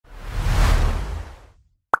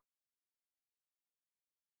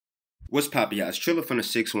What's poppin', y'all? It's Triller from the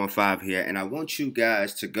 615 here, and I want you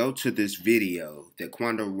guys to go to this video that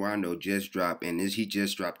Quando Rondo just dropped, and he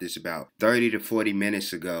just dropped this about 30 to 40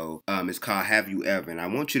 minutes ago. It's called Have You Ever, and I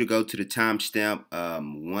want you to go to the timestamp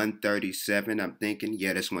 137, I'm thinking.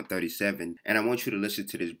 Yeah, that's 137, and I want you to listen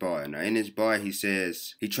to this bar. Now, in this bar, he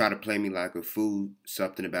says, he tried to play me like a fool,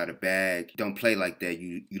 something about a bag. Don't play like that,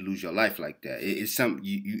 you lose your life like that. It's some,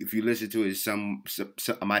 if you listen to it, it's some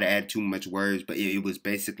I might have added too much words, but it was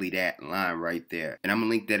basically that line right there. And I'm gonna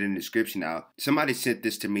link that in the description now. Somebody sent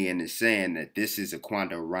this to me and is saying that this is a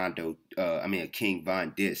Quando Rondo, a King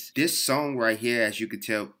Von diss. This song right here, as you can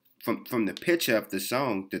tell from the picture of the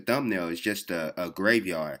song, the thumbnail is just a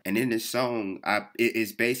graveyard. And in this song, it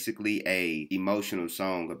is basically a emotional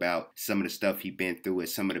song about some of the stuff he been through and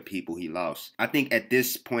some of the people he lost. I think at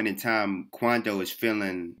this point in time, Quando is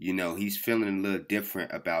feeling, he's feeling a little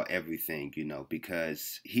different about everything,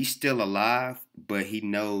 because he's still alive, but he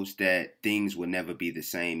knows that things will never be the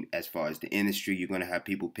same as far as the industry. You're going to have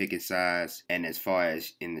people picking sides. And as far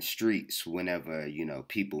as in the streets, whenever,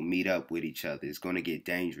 people meet up with each other, it's going to get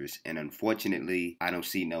dangerous. And unfortunately, I don't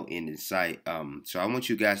see no end in sight. So I want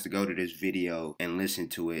you guys to go to this video and listen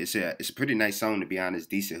to it. It's a pretty nice song, to be honest.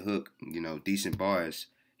 Decent hook, decent bars.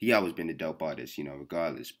 He always been a dope artist,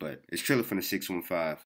 regardless. But it's Triller from the 615.